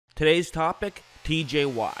Today's topic,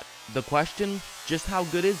 TJ Watt. The question, just how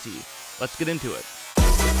good is he? Let's get into it.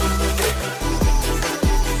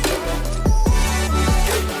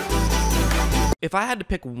 If I had to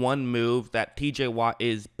pick one move that TJ Watt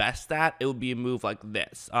is best at, it would be a move like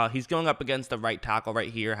this. He's going up against the right tackle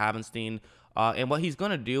right here, Havenstein, and what he's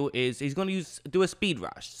going to do is he's going to do a speed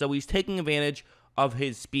rush. So he's taking advantage of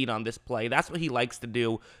his speed on this play. That's what he likes to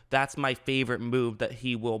do. That's my favorite move that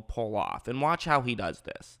he will pull off. And watch how he does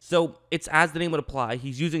this. So it's as the name would imply,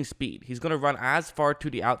 he's using speed. He's going to run as far to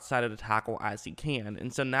the outside of the tackle as he can.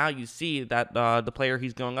 And so now you see that the player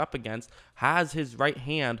he's going up against has his right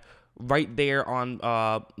hand right there on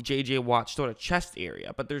J.J. Watt's sort of chest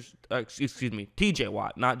area. But there's, excuse me, T.J.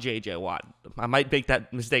 Watt, not J.J. Watt. I might make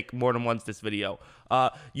that mistake more than once this video.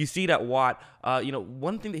 You see that Watt,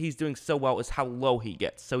 one thing that he's doing so well is how low he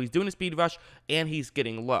gets. So he's doing a speed rush and he's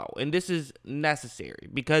getting low. And this is necessary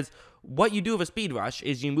because what you do with a speed rush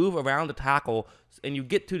is you move around the tackle and you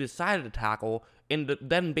get to the side of the tackle. And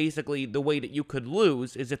then basically the way that you could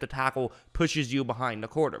lose is if the tackle pushes you behind the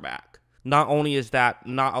quarterback. Not only is that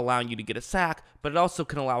not allowing you to get a sack, but it also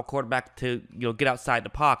can allow a quarterback to get outside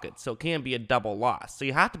the pocket. So it can be a double loss. So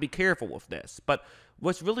you have to be careful with this. But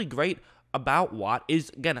what's really great about Watt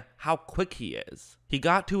is, again, how quick he is. He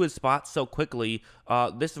got to his spot so quickly.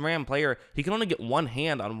 This Ram player, he can only get one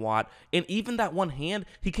hand on Watt. And even that one hand,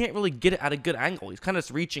 he can't really get it at a good angle. He's kind of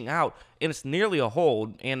just reaching out, and it's nearly a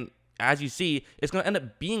hold. And as you see, it's going to end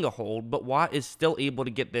up being a hold, but Watt is still able to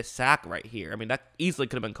get this sack right here. I mean, that easily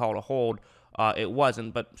could have been called a hold. It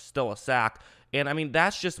wasn't, but still a sack. And I mean,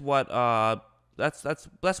 that's just what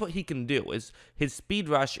that's what he can do. Is his speed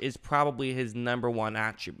rush is probably his #1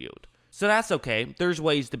 attribute. So that's okay. There's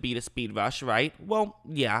ways to beat a speed rush, right? Well,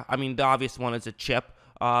 yeah. I mean, the obvious one is a chip.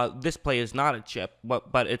 This play is not a chip,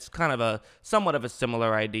 but it's kind of somewhat of a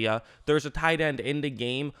similar idea. There's a tight end in the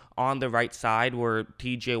game on the right side where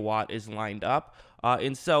TJ Watt is lined up.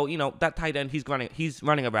 And so, that tight end, he's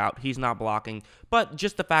running a route. He's not blocking. But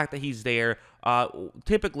just the fact that he's there,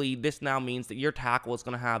 typically this now means that your tackle is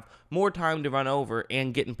going to have more time to run over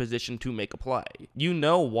and get in position to make a play.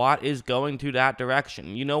 Watt is going to that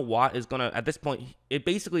direction. Watt is going to, at this point, it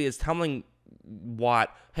basically is telling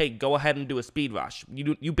Watt, hey, go ahead and do a speed rush.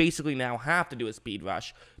 You basically now have to do a speed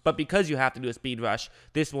rush, but because you have to do a speed rush,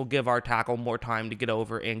 this will give our tackle more time to get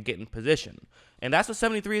over and get in position. And that's what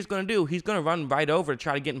 73 is going to do. He's going to run right over to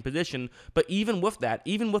try to get in position, but even with that,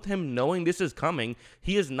 even with him knowing this is coming,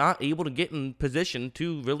 he is not able to get in position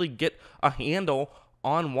to really get a handle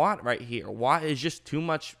on Watt right here. Watt is just too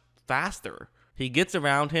much faster. He gets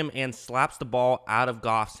around him and slaps the ball out of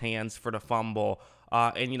Goff's hands for the fumble.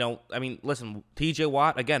 Listen, TJ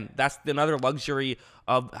Watt, again, that's another luxury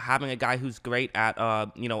of having a guy who's great at,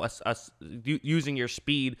 using your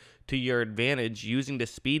speed to your advantage, using the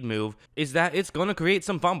speed move, is that it's going to create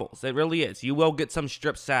some fumbles. It really is. You will get some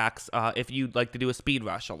strip sacks if you like to do a speed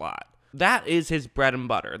rush a lot. That is his bread and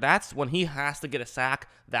butter. That's when he has to get a sack,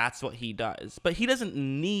 that's what he does. But he doesn't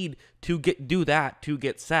need to do that to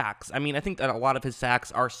get sacks. I mean, I think that a lot of his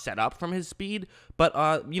sacks are set up from his speed, but,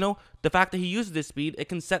 the fact that he uses this speed, it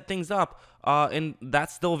can set things up, and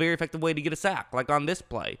that's still a very effective way to get a sack, like on this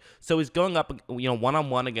play. So he's going up,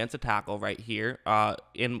 one-on-one against a tackle right here,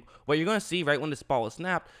 and what you're going to see right when this ball is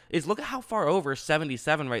snapped is look at how far over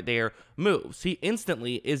 77 right there moves. He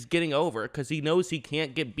instantly is getting over because he knows he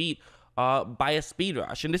can't get beat by a speed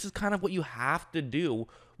rush. And this is kind of what you have to do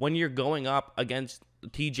when you're going up against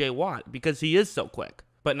TJ Watt because he is so quick.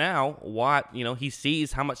 But now, Watt, he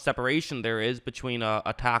sees how much separation there is between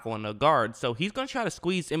a tackle and a guard. So he's going to try to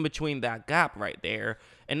squeeze in between that gap right there.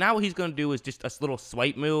 And now what he's going to do is just a little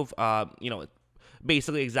swipe move,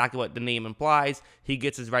 basically exactly what the name implies. He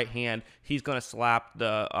gets his right hand. He's going to slap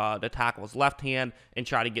the tackle's left hand and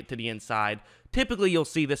try to get to the inside. Typically, you'll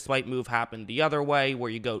see this swipe move happen the other way where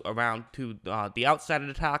you go around to the outside of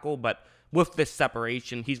the tackle. But with this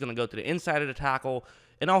separation, he's going to go to the inside of the tackle.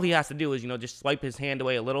 And all he has to do is, just swipe his hand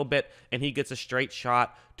away a little bit, and he gets a straight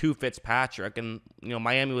shot to Fitzpatrick. And,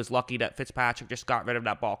 Miami was lucky that Fitzpatrick just got rid of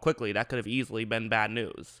that ball quickly. That could have easily been bad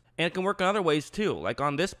news. And it can work in other ways, too. Like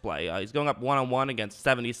on this play, he's going up one-on-one against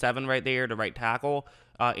 77 right there, the right tackle.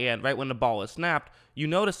 And right when the ball is snapped, you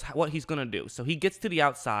notice what he's going to do. So he gets to the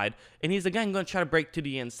outside, and he's, again, going to try to break to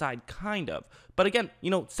the inside, kind of. But, again,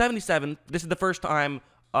 77, this is the first time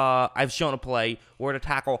I've shown a play where the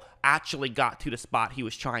tackle actually got to the spot he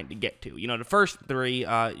was trying to get to. The first three,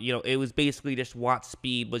 it was basically just Watt's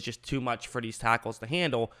speed was just too much for these tackles to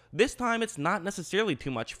handle. This time, it's not necessarily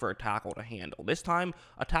too much for a tackle to handle. This time,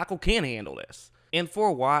 a tackle can handle this. And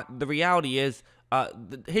for Watt, the reality is,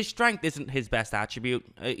 his strength isn't his best attribute.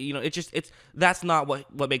 That's not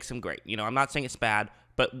what makes him great. I'm not saying it's bad,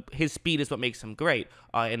 but his speed is what makes him great.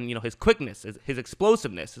 And his quickness, his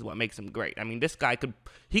explosiveness is what makes him great. I mean, this guy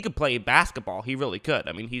could play basketball. He really could.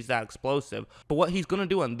 I mean, he's that explosive. But what he's going to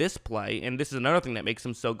do on this play, and this is another thing that makes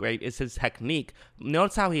him so great, is his technique.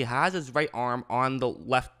 Notice how he has his right arm on the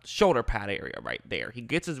left shoulder pad area right there. He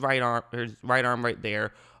gets his right arm right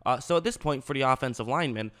there. So at this point, for the offensive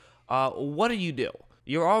lineman, what do?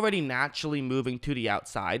 You're already naturally moving to the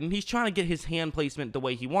outside, and he's trying to get his hand placement the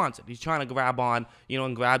way he wants it. He's trying to grab on,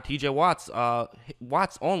 and grab TJ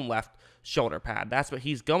Watt's own left shoulder pad. That's what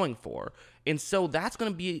he's going for. And so that's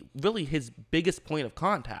going to be really his biggest point of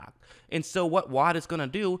contact. And so what Watt is going to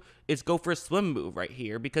do is go for a swim move right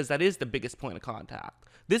here, because that is the biggest point of contact.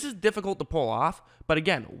 This is difficult to pull off, but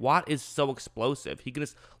again, Watt is so explosive. He can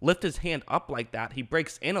just lift his hand up like that. He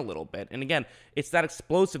breaks in a little bit. And again, it's that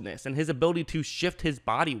explosiveness and his ability to shift his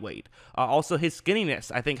body weight. Also, his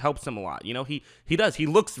skinniness, I think, helps him a lot. He does. He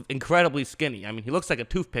looks incredibly skinny. I mean, he looks like a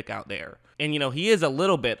toothpick out there. And, he is a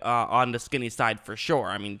little bit on the skinny side for sure.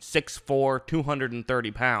 I mean, 6'4",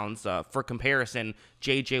 230 pounds. For comparison,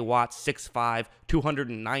 J.J. Watt's 6'5",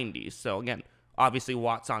 290. So, again, obviously,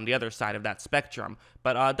 Watt's on the other side of that spectrum,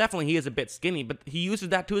 but definitely he is a bit skinny, but he uses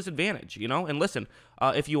that to his advantage, And listen,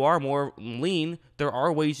 if you are more lean, there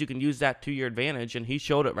are ways you can use that to your advantage, and he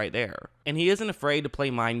showed it right there. And he isn't afraid to play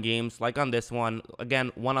mind games like on this one.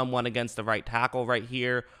 Again, one-on-one against the right tackle right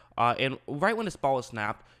here. And right when this ball is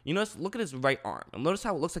snapped, look at his right arm. And notice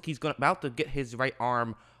how it looks like he's about to get his right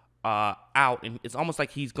arm out, and it's almost like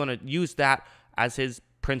he's going to use that as his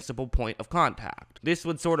principal point of contact. This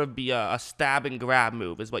would sort of be a stab and grab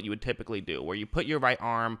move is what you would typically do, where you put your right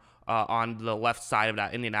arm on the left side of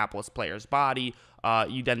that Indianapolis player's body.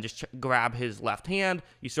 You then just grab his left hand,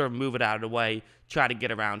 you sort of move it out of the way, try to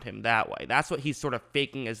get around him that way. That's what he's sort of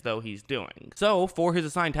faking as though he's doing. So for his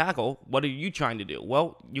assigned tackle, what are you trying to do?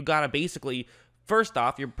 Well, you got to basically, first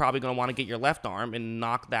off, you're probably going to want to get your left arm and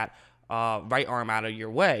knock that right arm out of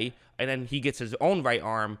your way, and then he gets his own right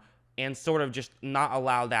arm and sort of just not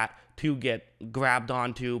allow that to get grabbed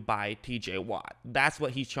onto by TJ Watt. That's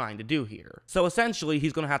what he's trying to do here. So essentially,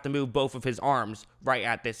 he's going to have to move both of his arms right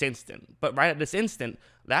at this instant. But right at this instant,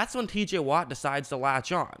 that's when TJ Watt decides to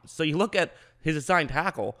latch on. So you look at his assigned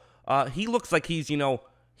tackle, he looks like he's,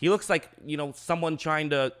 someone trying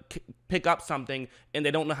to pick up something and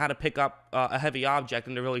they don't know how to pick up a heavy object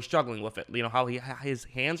and they're really struggling with it. How his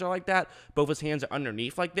hands are like that. Both his hands are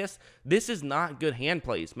underneath like this. This is not good hand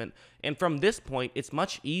placement. And from this point, it's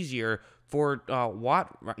much easier for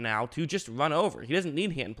Watt right now to just run over. He doesn't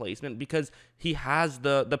need hand placement because he has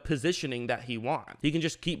the positioning that he wants. He can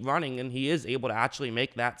just keep running and he is able to actually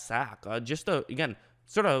make that sack. Again,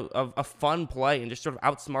 sort of a fun play and just sort of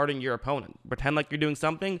outsmarting your opponent. Pretend like you're doing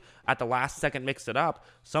something, at the last second mix it up.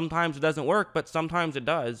 Sometimes it doesn't work, but sometimes it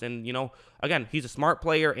does. And, again, he's a smart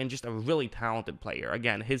player and just a really talented player.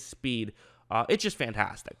 Again, his speed, it's just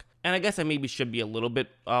fantastic. And I guess I maybe should be a little bit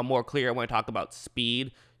more clear when I talk about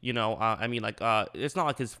speed. It's not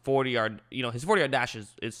like his 40-yard, his 40-yard dash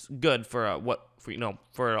is good for a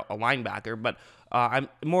linebacker, but I'm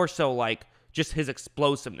more so like just his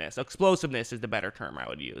explosiveness. Explosiveness is the better term I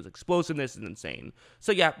would use. Explosiveness is insane.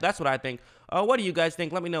 So yeah, that's what I think. What do you guys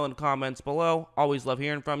think? Let me know in the comments below. Always love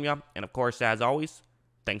hearing from you. And of course, as always,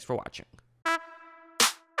 thanks for watching.